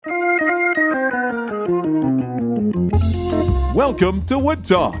Welcome to Wood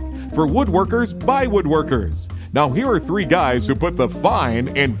Talk, for woodworkers by woodworkers. Now here are three guys who put the fine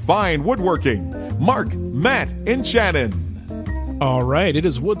in fine woodworking. Mark, Matt, and Shannon. All right, it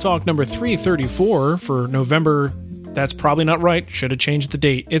is Wood Talk number 334 for November. That's probably not right. Should have changed the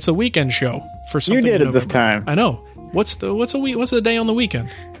date. It's a weekend show for something. You did in it this November. time. I know. What's the day on the weekend?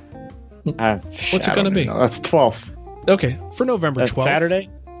 What's it going to be? That's 12th. Okay, for November That's 12th. Saturday?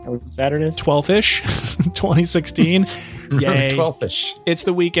 Saturdays? 12th-ish, 2016. Yay. 12th-ish. It's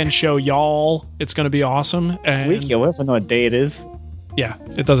the weekend show, y'all. It's going to be awesome. And Week, you'll listen to what day it is. yeah,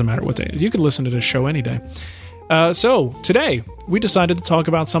 it doesn't matter what day it is. You can listen to this show any day. So today, we decided to talk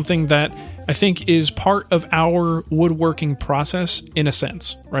about something that I think is part of our woodworking process in a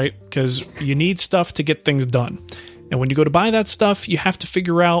sense, right? Because you need stuff to get things done. And when you go to buy that stuff, you have to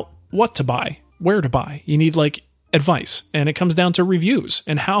figure out what to buy, where to buy. You need like advice, and it comes down to reviews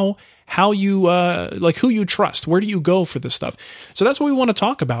and how you like who you trust. Where do you go for this stuff? So that's what we want to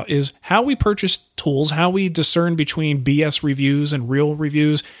talk about, is how we purchase tools, how we discern between BS reviews and real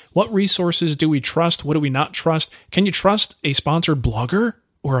reviews. What resources do we trust? What do we not trust? Can you trust a sponsored blogger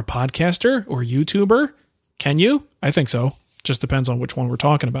or a podcaster or YouTuber? Can you? I think so. Just depends on which one we're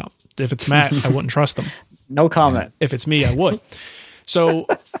talking about. If it's Matt, I wouldn't trust them. No comment. If it's me, I would. So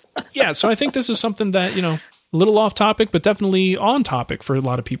yeah, so I think this is something that, a little off topic, but definitely on topic for a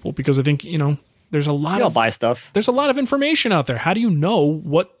lot of people, because I think, there's a lot buy stuff. There's a lot of information out there. How do you know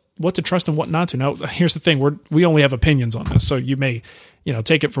what to trust and what not to? Now, here's the thing. We only have opinions on this. So you may,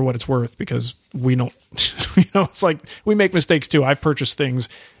 take it for what it's worth, because we don't, it's like we make mistakes too. I've purchased things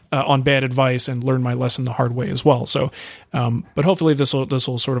on bad advice and learned my lesson the hard way as well. So, but hopefully this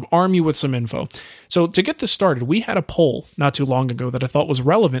will sort of arm you with some info. So to get this started, we had a poll not too long ago that I thought was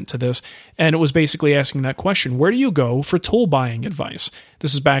relevant to this. And it was basically asking that question: where do you go for tool buying advice?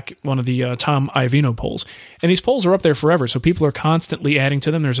 This is back one of the Tom Iovino polls. And these polls are up there forever. So people are constantly adding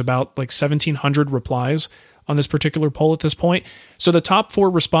to them. There's about like 1,700 replies on this particular poll at this point. So the top four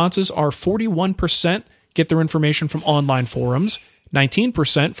responses are 41% get their information from online forums,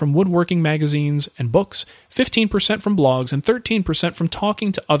 19% from woodworking magazines and books, 15% from blogs, and 13% from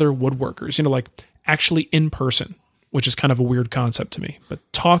talking to other woodworkers, like actually in person, which is kind of a weird concept to me, but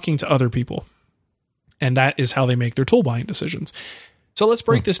talking to other people. And that is how they make their tool buying decisions. So let's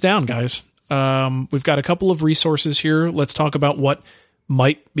break this down, guys. We've got a couple of resources here. Let's talk about what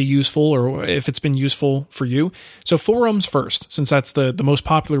might be useful, or if it's been useful for you. So forums first, since that's the most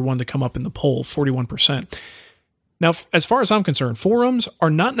popular one to come up in the poll, 41%. Now, as far as I'm concerned, forums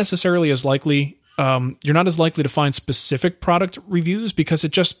are not necessarily as likely, you're not as likely to find specific product reviews, because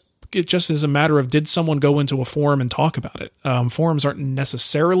it just is a matter of, did someone go into a forum and talk about it? Forums aren't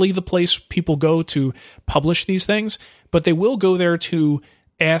necessarily the place people go to publish these things, but they will go there to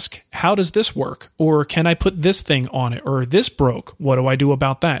ask, how does this work? Or can I put this thing on it? Or this broke, what do I do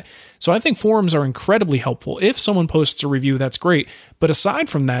about that? So I think forums are incredibly helpful. If someone posts a review, that's great. But aside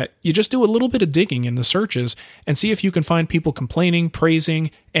from that, you just do a little bit of digging in the searches and see if you can find people complaining, praising,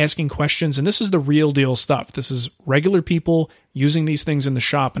 asking questions. And this is the real deal stuff. This is regular people using these things in the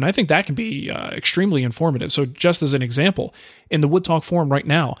shop. And I think that can be extremely informative. So just as an example, in the Wood Talk forum right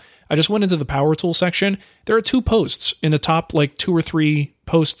now, I just went into the power tool section. There are 2 posts in the top, like 2 or 3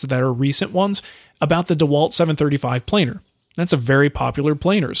 posts that are recent ones about the DeWalt 735 planer. That's a very popular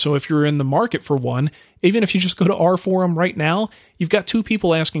planer. So if you're in the market for one, even if you just go to our forum right now, you've got 2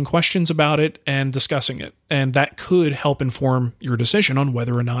 people asking questions about it and discussing it. And that could help inform your decision on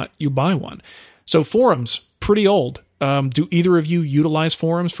whether or not you buy one. So forums, pretty old. Do either of you utilize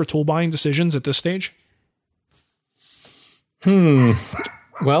forums for tool buying decisions at this stage?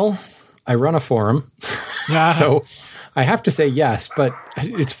 Well, I run a forum, so I have to say yes, but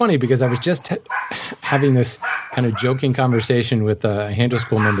it's funny because I was just having this kind of joking conversation with a Handle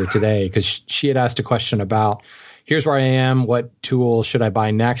School member today, because she had asked a question about, here's where I am, what tool should I buy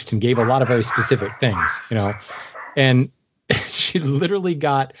next, and gave a lot of very specific things, and she literally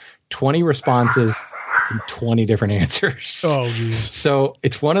got 20 responses and 20 different answers. Oh, geez. So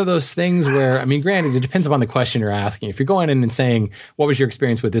it's one of those things where, granted, it depends upon the question you're asking. If you're going in and saying, what was your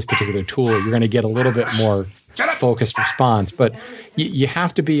experience with this particular tool, you're going to get a little bit more focused response. But you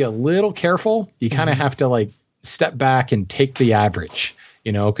have to be a little careful. You kind of have to step back and take the average,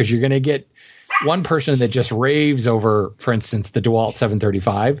 because you're going to get one person that just raves over, for instance, the DeWalt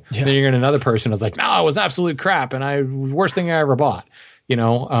 735. Yeah. Then you're going to another person that's like, no, it was absolute crap, and worst thing I ever bought.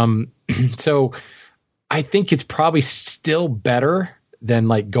 So I think it's probably still better than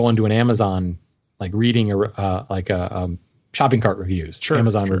going to an Amazon, reading a shopping cart reviews,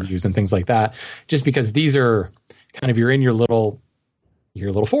 Amazon reviews and things like that, just because these are kind of, you're in your little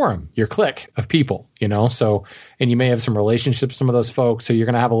your little forum, your clique of people, so, and you may have some relationships with some of those folks. So you're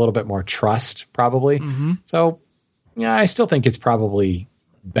going to have a little bit more trust probably. Mm-hmm. So, I still think it's probably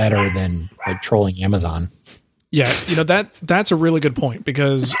better than like trolling Amazon. Yeah. That's a really good point,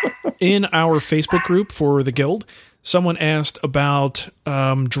 because in our Facebook group for the guild, someone asked about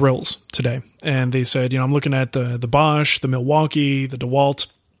drills today, and they said, I'm looking at the Bosch, the Milwaukee, the DeWalt.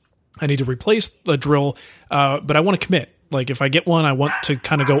 I need to replace the drill, but I want to commit. Like if I get one, I want to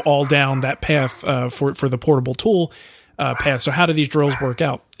kind of go all down that path for the portable tool path. So how do these drills work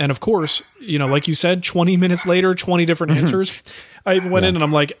out? And of course, like you said, 20 minutes later, 20 different answers. I even went in and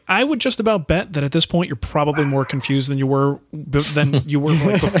I'm like, I would just about bet that at this point you're probably more confused than you were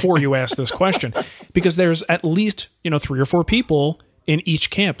like before you asked this question, because there's at least 3 or 4 people in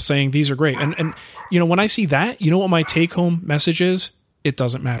each camp saying these are great. And when I see that, what my take home message is? It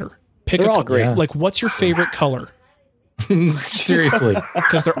doesn't matter. Pick They're all great. Yeah. Like, what's your favorite color? Seriously,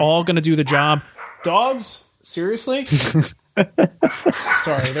 because they're all going to do the job. Dogs, seriously?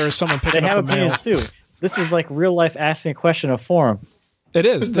 Sorry, there's someone picking They up have the mail. opinions too. This is like real life asking a question of forum. It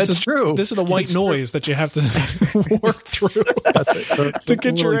is. This That's is true. This is the white noise that you have to work through to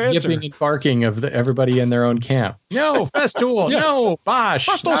get your answer. Yipping and barking of everybody in their own camp. No, Festool. Yeah. No, Bosch.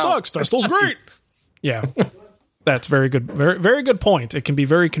 Festool no. sucks. Festool's great. Yeah. That's very good. Very, very good point. It can be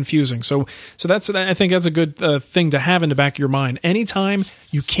very confusing. So I think that's a good thing to have in the back of your mind. Anytime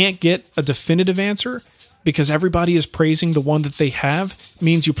you can't get a definitive answer because everybody is praising the one that they have,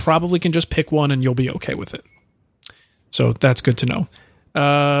 means you probably can just pick one and you'll be okay with it. So that's good to know.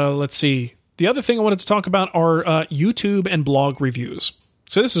 Let's see. The other thing I wanted to talk about are YouTube and blog reviews.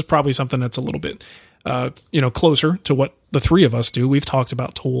 So this is probably something that's a little bit closer to what the three of us do. We've talked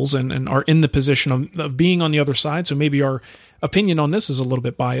about tools and are in the position of being on the other side. So maybe our opinion on this is a little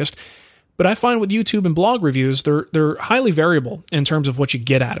bit biased. But I find with YouTube and blog reviews, they're highly variable in terms of what you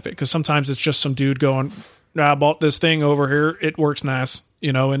get out of it. Because sometimes it's just some dude going, I bought this thing over here. It works nice,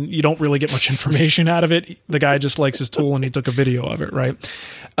 and you don't really get much information out of it. The guy just likes his tool and he took a video of it, right?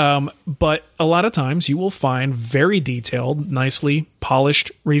 But a lot of times you will find very detailed, nicely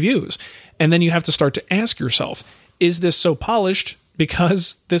polished reviews. And then you have to start to ask yourself, is this so polished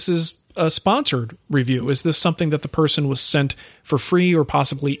because this is a sponsored review? Is this something that the person was sent for free or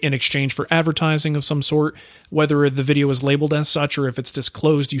possibly in exchange for advertising of some sort? Whether the video is labeled as such or if it's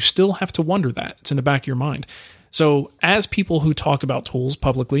disclosed, you still have to wonder that. It's in the back of your mind. So as people who talk about tools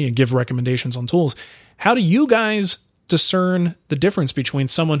publicly and give recommendations on tools, how do you guys discern the difference between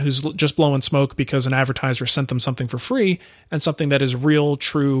someone who's just blowing smoke because an advertiser sent them something for free and something that is real,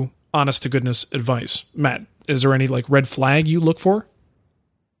 true, honest to goodness advice? Matt, is there any red flag you look for?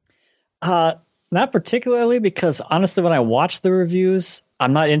 Not particularly, because honestly, when I watch the reviews,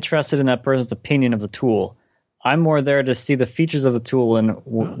 I'm not interested in that person's opinion of the tool. I'm more there to see the features of the tool and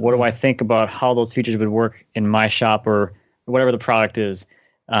what do I think about how those features would work in my shop or whatever the product is.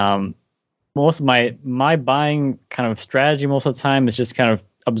 Most of my buying kind of strategy most of the time is just kind of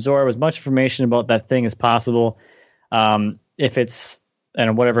absorb as much information about that thing as possible. If it's,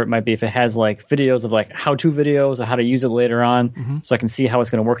 and whatever it might be, if it has videos of how-to videos or how to use it later on, so I can see how it's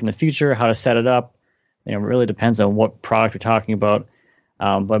going to work in the future, how to set it up. It really depends on what product you're talking about.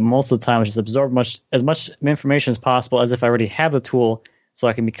 But most of the time, I just absorb as much information as possible as if I already have the tool, so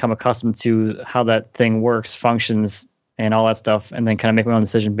I can become accustomed to how that thing works, functions, and all that stuff, and then kind of make my own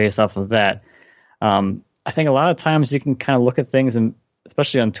decision based off of that. I think a lot of times you can kind of look at things, and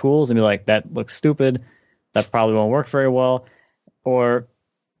especially on tools, and be like, that looks stupid, that probably won't work very well. Or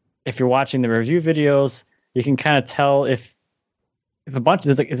if you're watching the review videos, you can kind of tell if there's a bunch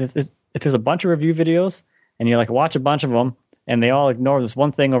of review videos and you watch a bunch of them and they all ignore this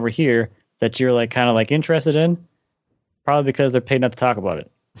one thing over here that you're kind of interested in, probably because they're paid not to talk about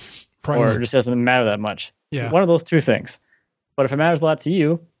it. Or it just doesn't matter that much. Yeah. One of those two things. But if it matters a lot to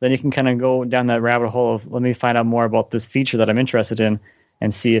you, then you can kind of go down that rabbit hole of, let me find out more about this feature that I'm interested in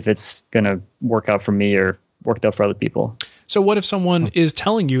and see if it's going to work out for me or worked out for other people. So what if someone is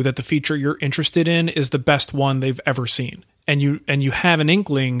telling you that the feature you're interested in is the best one they've ever seen, and you have an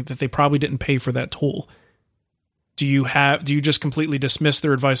inkling that they probably didn't pay for that tool? Do you just completely dismiss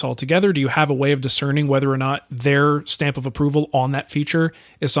their advice altogether? Do you have a way of discerning whether or not their stamp of approval on that feature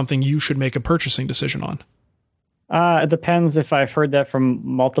is something you should make a purchasing decision on? It depends if I've heard that from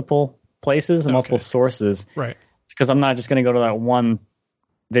multiple places and multiple sources. Right. It's because I'm not just going to go to that one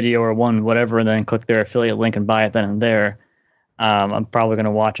video or one whatever and then click their affiliate link and buy it then and there. I'm probably going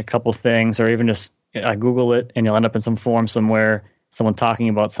to watch a couple things, or even just Google it, and you'll end up in some forum somewhere, someone talking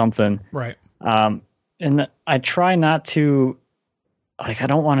about something. Right. And I try not to, I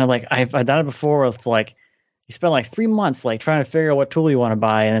don't want to, I've done it before. Where it's you spend like 3 months like trying to figure out what tool you want to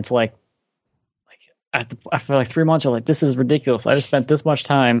buy, and it's like I feel like 3 months are like, this is ridiculous. I just spent this much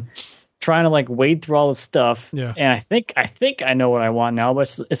time trying to like wade through all this stuff. Yeah. And I think I know what I want now,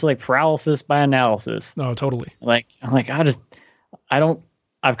 but it's like paralysis by analysis. No, totally. Like, I'm like,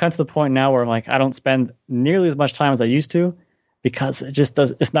 I've come to the point now where like, I don't spend nearly as much time as I used to, because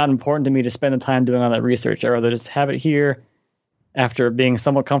it's not important to me to spend the time doing all that research. I'd rather just have it here after being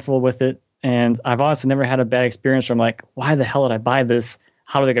somewhat comfortable with it. And I've honestly never had a bad experience where I'm like, why the hell did I buy this?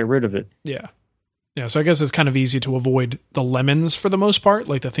 How do I get rid of it? Yeah. Yeah, so I guess it's kind of easy to avoid the lemons for the most part,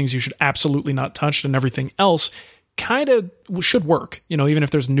 like the things you should absolutely not touch, and everything else kind of should work. Even if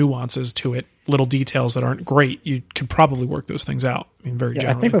there's nuances to it, little details that aren't great, you could probably work those things out. I mean, very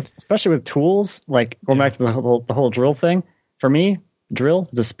generally. I think especially with tools, like going back to the whole drill thing, for me, drill,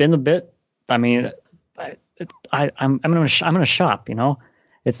 just spin the bit. I mean, I'm in a shop,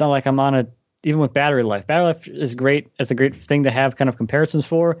 It's not like I'm on even with battery life. Battery life is great. It's a great thing to have kind of comparisons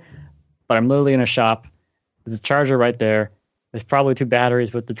for. But I'm literally in a shop. There's a charger right there. There's probably 2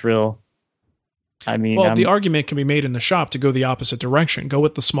 batteries with the drill. I mean, the argument can be made in the shop to go the opposite direction. Go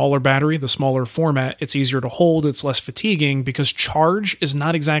with the smaller battery, the smaller format. It's easier to hold. It's less fatiguing because charge is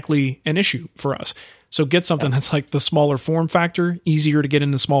not exactly an issue for us. So get something that's like the smaller form factor, easier to get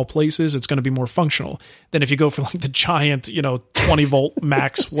into small places. It's going to be more functional than if you go for like the giant, 20 volt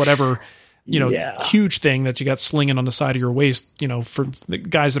max, whatever, huge thing that you got slinging on the side of your waist, for the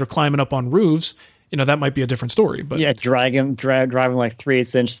guys that are climbing up on roofs, that might be a different story. But yeah, driving like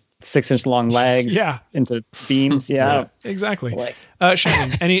 3/8 inch, 6-inch long legs into beams. Yeah, exactly.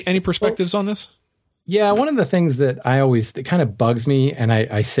 Shannon, any perspectives on this? Yeah, one of the things that that kind of bugs me, and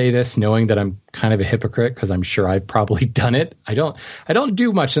I say this knowing that I'm kind of a hypocrite because I'm sure I've probably done it. I don't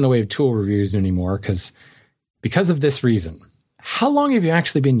do much in the way of tool reviews anymore because of this reason. How long have you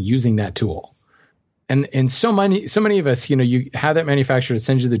actually been using that tool? And so many of us, you have that manufacturer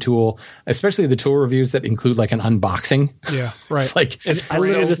send you the tool, especially the tool reviews that include like an unboxing. Yeah, right. It's like I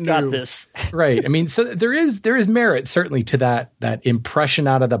literally just got this. Right. I mean, so there is merit certainly to that impression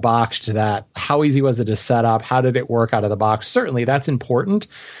out of the box, to that how easy was it to set up, how did it work out of the box? Certainly that's important,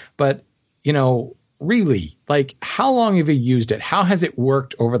 but really, like, how long have you used it? How has it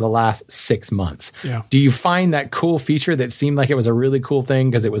worked over the last 6 months? Yeah. Do you find that cool feature that seemed like it was a really cool thing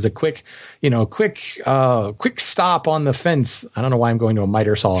because it was a quick stop on the fence? I don't know why I'm going to a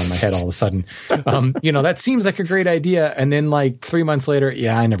miter saw in my head all of a sudden. That seems like a great idea. And then like 3 months later,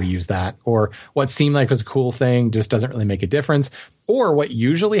 I never used that. Or what seemed like was a cool thing just doesn't really make a difference. Or what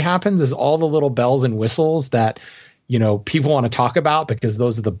usually happens is all the little bells and whistles that people want to talk about because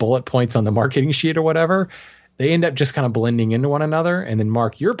those are the bullet points on the marketing sheet or whatever, they end up just kind of blending into one another. And then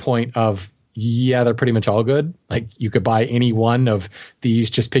Mark, your point of, they're pretty much all good. Like you could buy any one of these,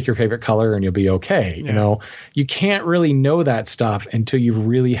 just pick your favorite color and you'll be okay. Yeah. You can't really know that stuff until you've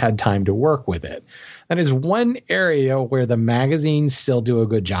really had time to work with it. That is one area where the magazines still do a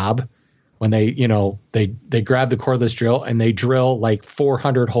good job when they grab the cordless drill and they drill like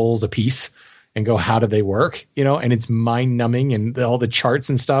 400 holes a piece and go, how do they work? And it's mind numbing, and all the charts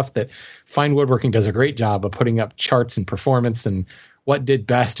and stuff that Fine Woodworking does a great job of putting up charts and performance and what did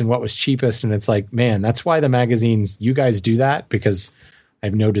best and what was cheapest. And it's like, man, that's why the magazines, you guys do that, because I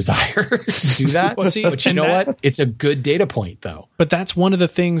have no desire to do that. Well, see, but you know what? It's a good data point though. But that's one of the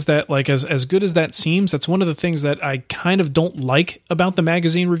things that, like, as good as that seems, that's one of the things that I kind of don't like about the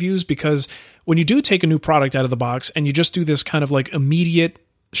magazine reviews, because when you do take a new product out of the box and you just do this kind of like immediate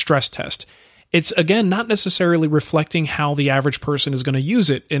stress test, it's, again, not necessarily reflecting how the average person is going to use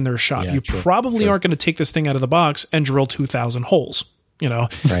it in their shop. Yeah, you probably aren't going to take this thing out of the box and drill 2,000 holes,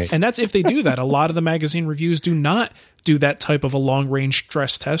 Right. And that's if they do that. A lot of the magazine reviews do not do that type of a long-range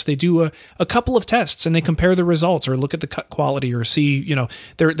stress test. They do a couple of tests and they compare the results or look at the cut quality or see,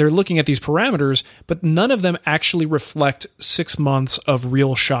 they're looking at these parameters, but none of them actually reflect 6 months of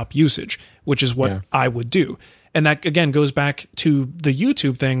real shop usage, which is what I would do. And that, again, goes back to the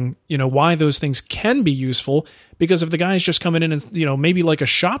YouTube thing, why those things can be useful, because if the guy's just coming in and, maybe like a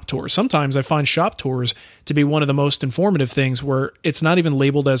shop tour, sometimes I find shop tours to be one of the most informative things where it's not even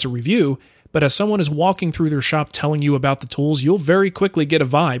labeled as a review, but as someone is walking through their shop telling you about the tools, you'll very quickly get a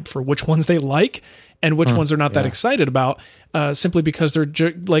vibe for which ones they like and which ones they're not that excited about, simply because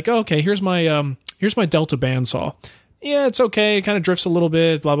they're like, oh, okay, here's my Delta bandsaw. Yeah, it's okay. It kind of drifts a little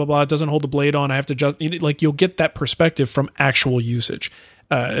bit, blah, blah, blah. It doesn't hold the blade on. I have to just, you'll get that perspective from actual usage.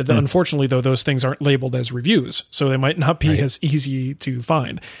 Unfortunately, though, those things aren't labeled as reviews, so they might not be as easy to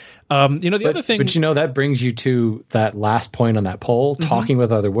find. The other thing, but that brings you to that last point on that poll, talking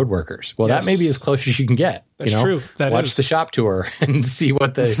with other woodworkers. Well, that may be as close as you can get. That's true. Watch the shop tour and see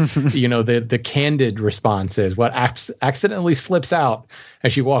what the, the candid response is, what accidentally slips out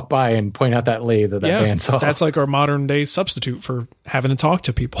as you walk by and point out that lathe that bandsaw. That's like our modern day substitute for having to talk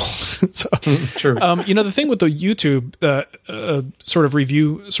to people. So, true. The thing with the YouTube sort of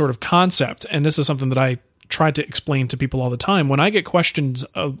review sort of concept, and this is something that I try to explain to people all the time when I get questions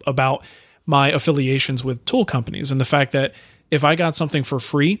about my affiliations with tool companies and the fact that if I got something for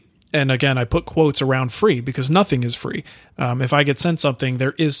free, and again, I put quotes around free because nothing is free. If I get sent something,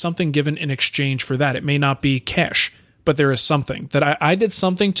 there is something given in exchange for that. It may not be cash, but there is something that I did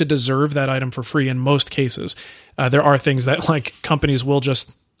something to deserve that item for free in most cases. There are things that like companies will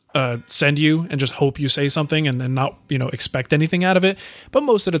just send you and just hope you say something and then not, expect anything out of it. But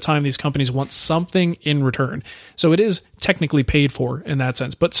most of the time, these companies want something in return. So it is technically paid for in that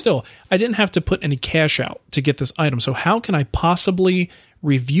sense. But still, I didn't have to put any cash out to get this item. So how can I possibly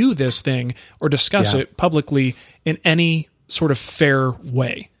review this thing or discuss it publicly in any sort of fair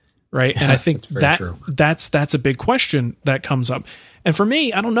way? Right. And I think that's a big question that comes up. And for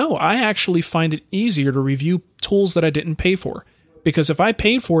me, I don't know. I actually find it easier to review tools that I didn't pay for. Because if I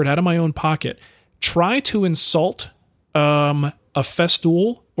paid for it out of my own pocket, try to insult a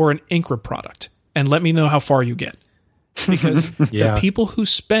Festool or an Incra product and let me know how far you get. Because the people who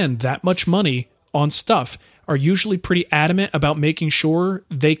spend that much money on stuff are usually pretty adamant about making sure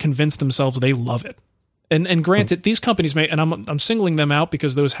they convince themselves they love it. And granted, these companies may, and I'm singling them out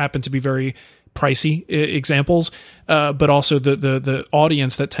because those happen to be very pricey examples, but also the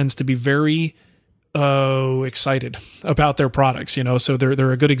audience that tends to be very excited about their products, so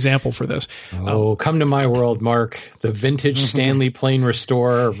they're a good example for this. Come to my world, Mark. The vintage Stanley plane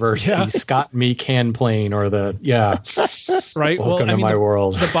restorer versus the Scott Meek hand plane, or right. Welcome to my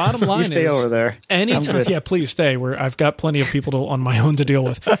world. The bottom line stay is over there. Anytime, please stay. Where I've got plenty of people on my own to deal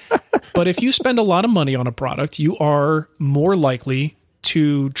with. But if you spend a lot of money on a product, you are more likely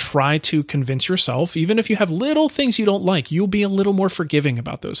to try to convince yourself, even if you have little things you don't like, you'll be a little more forgiving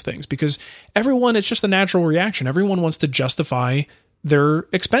about those things because it's just a natural reaction. Everyone wants to justify their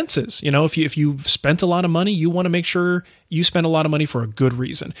expenses. If you've spent a lot of money, you want to make sure you spend a lot of money for a good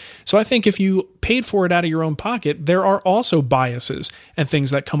reason. So I think if you paid for it out of your own pocket, there are also biases and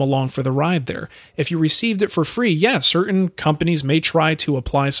things that come along for the ride there. If you received it for free, certain companies may try to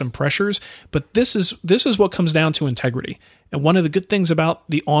apply some pressures, but this is what comes down to integrity. And one of the good things about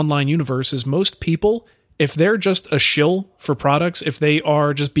the online universe is most people, if they're just a shill for products, if they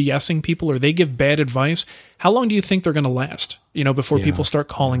are just BSing people or they give bad advice, how long do you think they're going to last, before people start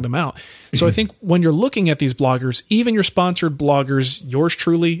calling them out? So I think when you're looking at these bloggers, even your sponsored bloggers, yours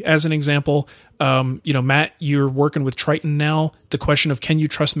truly as an example, Matt, you're working with Triton now. The question of can you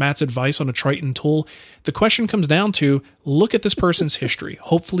trust Matt's advice on a Triton tool? The question comes down to look at this person's history.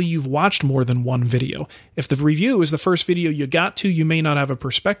 Hopefully you've watched more than one video. If the review is the first video you got to, you may not have a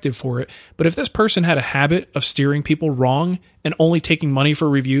perspective for it. But if this person had a habit of steering people wrong and only taking money for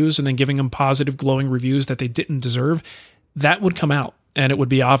reviews and then giving them positive glowing reviews that they didn't deserve, that would come out and it would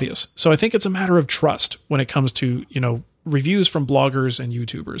be obvious. So I think it's a matter of trust when it comes to, reviews from bloggers and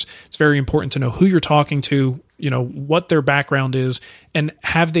YouTubers. It's very important to know who you're talking to, what their background is, and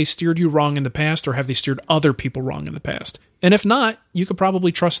have they steered you wrong in the past or have they steered other people wrong in the past? And if not, you could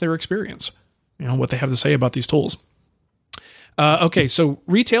probably trust their experience, what they have to say about these tools. Okay, so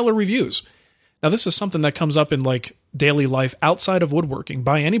retailer reviews. Now, this is something that comes up in like daily life outside of woodworking.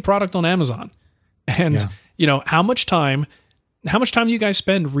 Buy any product on Amazon. And, how much time do you guys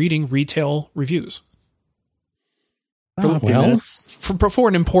spend reading retail reviews? For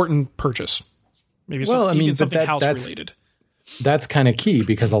an important purchase, maybe something house related. That's kind of key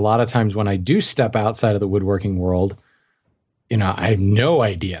because a lot of times when I do step outside of the woodworking world, I have no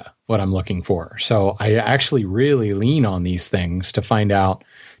idea what I'm looking for. So I actually really lean on these things to find out.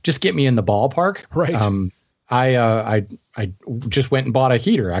 Just get me in the ballpark. Right. I just went and bought a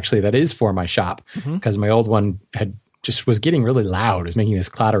heater actually that is for my shop because my old one was getting really loud. It was making this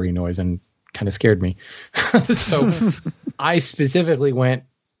clattery noise and kind of scared me. So I specifically went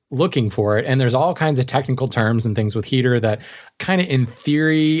looking for it. And there's all kinds of technical terms and things with heater that kind of in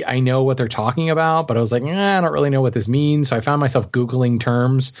theory, I know what they're talking about, but I was like, I don't really know what this means. So I found myself Googling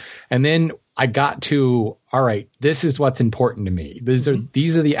terms. And then I got to, all right, this is what's important to me. These are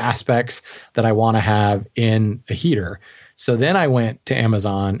the aspects that I want to have in a heater. So then I went to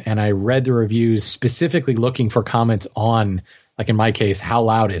Amazon and I read the reviews specifically looking for comments on, like in my case, how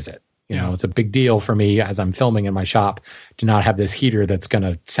loud is it? It's a big deal for me as I'm filming in my shop to not have this heater that's going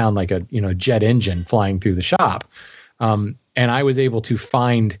to sound like a jet engine flying through the shop. And I was able to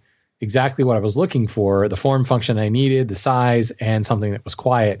find exactly what I was looking for, the form function I needed, the size, and something that was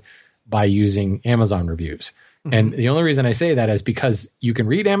quiet by using Amazon reviews. Mm-hmm. And the only reason I say that is because you can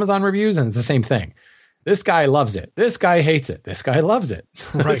read Amazon reviews and it's the same thing. This guy loves it. This guy hates it. This guy loves it.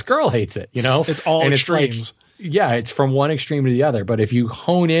 Right. This girl hates it. It's all and extremes. It's from one extreme to the other. But if you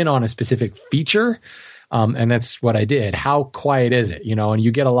hone in on a specific feature, and that's what I did, how quiet is it? And you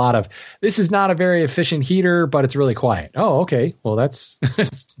get a lot of, this is not a very efficient heater, but it's really quiet. Oh, okay. Well, that's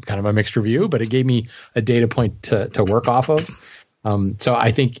kind of a mixed review, but it gave me a data point to work off of. So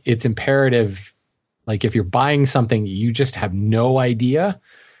I think it's imperative, like if you're buying something you just have no idea,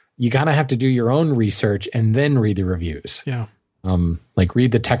 you gotta have to do your own research and then read the reviews. Yeah. Like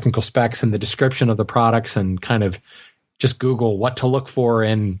read the technical specs and the description of the products and kind of just Google what to look for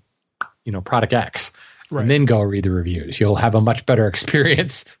in, product X, right. And then go read the reviews. You'll have a much better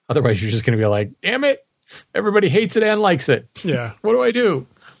experience. Otherwise, you're just going to be like, damn it, everybody hates it and likes it. Yeah. What do I do?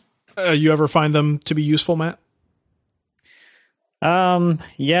 You ever find them to be useful, Matt?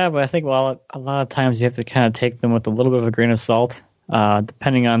 Yeah, but I think, a lot of times you have to kind of take them with a little bit of a grain of salt,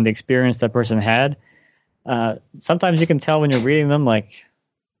 depending on the experience that person had. Sometimes you can tell when you're reading them, like,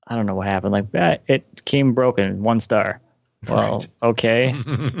 I don't know what happened. Like, it came broken, 1 star. Well, right. Okay.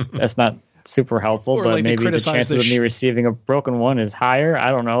 That's not super helpful, or but like maybe the chances of me receiving a broken one is higher.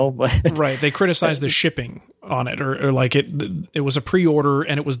 I don't know. But right. They criticize the shipping on it, or like it was a pre-order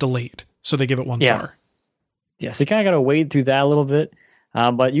and it was delayed. So they give it 1 star. Yeah. So you kind of got to wade through that a little bit.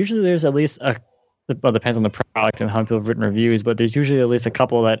 But usually there's at least well, depends on the product and how people have written reviews, but there's usually at least a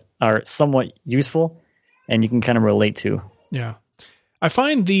couple that are somewhat useful and you can kind of relate to. Yeah. I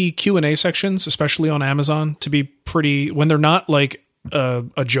find the Q&A sections, especially on Amazon, to be pretty, when they're not like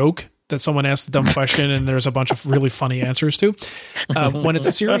a joke that someone asked a dumb question and there's a bunch of really funny answers to. When it's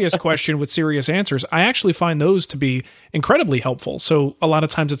a serious question with serious answers, I actually find those to be incredibly helpful. So a lot of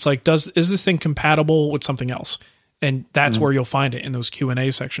times it's like, is this thing compatible with something else? And that's where you'll find it in those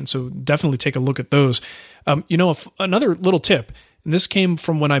Q&A sections. So definitely take a look at those. Another little tip, and this came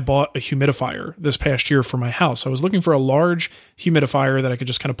from when I bought a humidifier this past year for my house. I was looking for a large humidifier that I could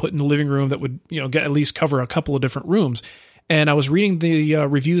just kind of put in the living room that would, get at least cover a couple of different rooms. And I was reading the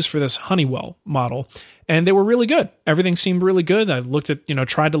reviews for this Honeywell model, and they were really good. Everything seemed really good. I looked at,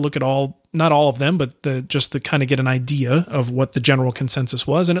 tried to look at not all of them, but just to kind of get an idea of what the general consensus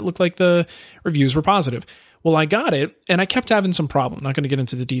was. And it looked like the reviews were positive. Well, I got it, and I kept having some problem. I'm not going to get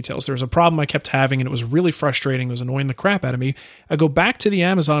into the details. There was a problem I kept having, and it was really frustrating. It was annoying the crap out of me. I go back to the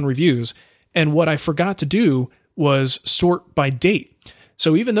Amazon reviews, and what I forgot to do was sort by date.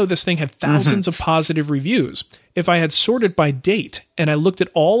 So even though this thing had thousands of positive reviews, if I had sorted by date, and I looked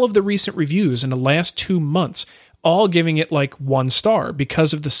at all of the recent reviews in the last 2 months, all giving it like 1 star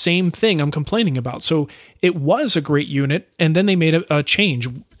because of the same thing I'm complaining about. So it was a great unit, and then they made a change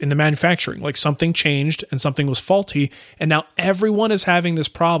in the manufacturing. Like something changed and something was faulty, and now everyone is having this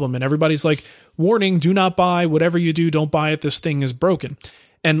problem, and everybody's like, warning, do not buy, whatever you do, don't buy it, this thing is broken.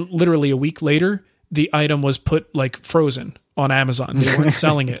 And literally a week later, the item was put like frozen on Amazon. They weren't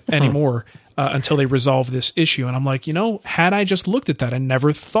selling it anymore until they resolved this issue. And I'm like, had I just looked at that, I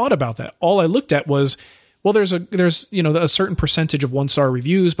never thought about that. All I looked at was, well, there's a certain percentage of 1-star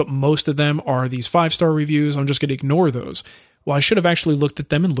reviews, but most of them are these 5-star reviews. I'm just going to ignore those. Well, I should have actually looked at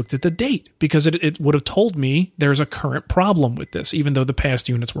them and looked at the date, because it would have told me there's a current problem with this, even though the past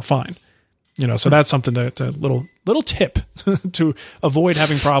units were fine. So that's something a little tip to avoid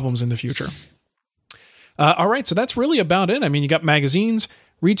having problems in the future. All right, so that's really about it. I mean, you got magazines,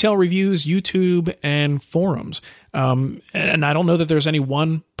 retail reviews, YouTube, and forums. And I don't know that there's any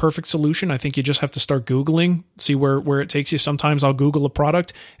one perfect solution. I think you just have to start Googling, see where it takes you. Sometimes I'll Google a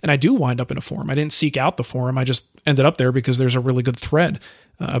product and I do wind up in a forum. I didn't seek out the forum. I just ended up there because there's a really good thread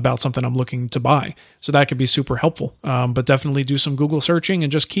about something I'm looking to buy. So that could be super helpful. But definitely do some Google searching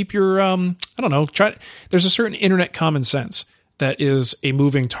and just keep your, there's a certain internet common sense that is a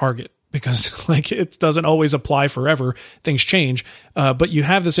moving target. Because like it doesn't always apply forever. Things change. But you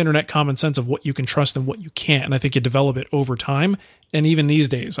have this internet common sense of what you can trust and what you can't. And I think you develop it over time. And even these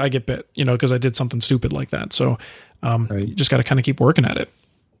days I get bit, because I did something stupid like that. So you just got to kind of keep working at it.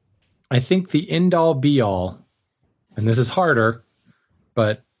 I think the end all be all, and this is harder,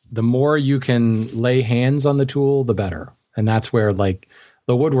 but the more you can lay hands on the tool, the better. And that's where like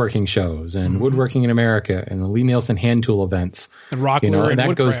the woodworking shows and Woodworking in America and the Lee Nielsen hand tool events and Rockler and that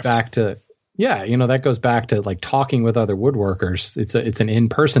Woodcraft. goes back to that goes back to like talking with other woodworkers. It's an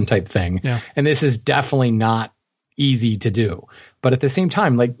in-person type thing. Yeah. And this is definitely not easy to do. But at the same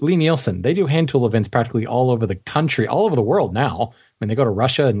time, like Lee Nielsen, they do hand tool events practically all over the country, all over the world now. I mean, they go to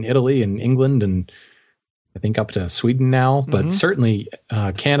Russia and Italy and England and I think up to Sweden now, but certainly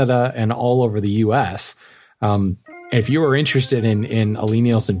Canada and all over the U.S. If you are interested in a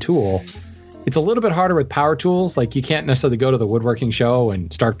Lie-Nielsen tool, it's a little bit harder with power tools. Like you can't necessarily go to the woodworking show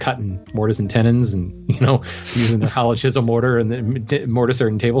and start cutting mortise and tenons and, using the hollow chisel mortar and the mortiser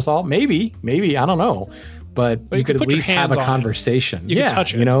and table saw. Maybe, I don't know. But you could at least have a conversation. You can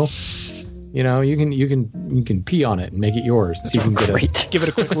touch it. You can pee on it and make it yours. See if you can give it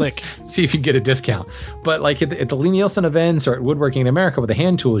a quick lick. See if you can get a discount. But like at the Lie-Nielsen events or at Woodworking in America with the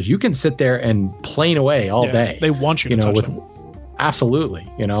hand tools, you can sit there and plane away all day. They want you to touch them. Absolutely,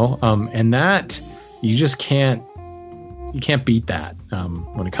 and that you just can't beat that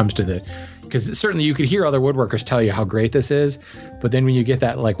when it comes to because certainly you could hear other woodworkers tell you how great this is, but then when you get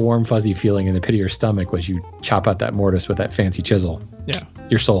that like warm fuzzy feeling in the pit of your stomach as you chop out that mortise with that fancy chisel,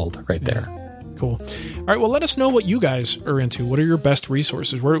 you're sold right there. Cool. All right, well, let us know what you guys are into. What are your best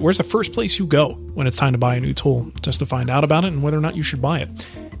resources? Where's the first place you go when it's time to buy a new tool, just to find out about it and whether or not you should buy it?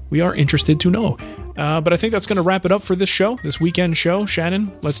 We are interested to know. But I think that's going to wrap it up for this show, this weekend show.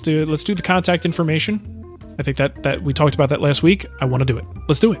 Shannon, let's do the contact information. I think that we talked about that last week. I want to do it.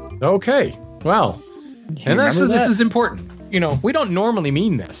 Let's do it. Okay. Well, and this is important. We don't normally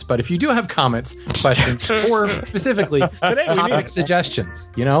mean this, but if you do have comments, questions, or specifically topic suggestions,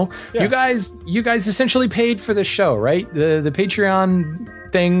 you guys essentially paid for the show, right? The Patreon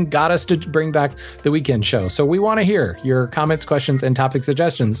thing got us to bring back the weekend show. So we want to hear your comments, questions, and topic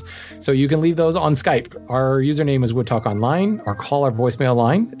suggestions. So you can leave those on Skype. Our username is Wood Talk Online, or call our voicemail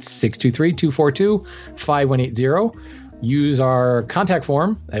line. It's 623-242-5180. Use our contact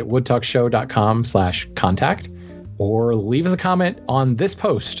form at woodtalkshow.com/contact, or leave us a comment on this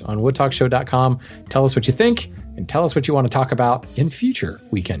post on woodtalkshow.com. Tell us what you think and tell us what you want to talk about in future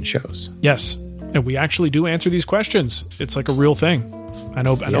weekend shows. Yes. And we actually do answer these questions. It's like a real thing. I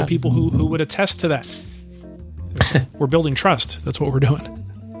know people who would attest to that. We're building trust. That's what we're doing.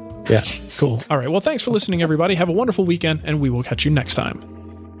 Yeah. Cool. All right. Well, thanks for listening, everybody. Have a wonderful weekend, and we will catch you next time.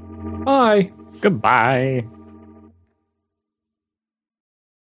 Bye. Goodbye.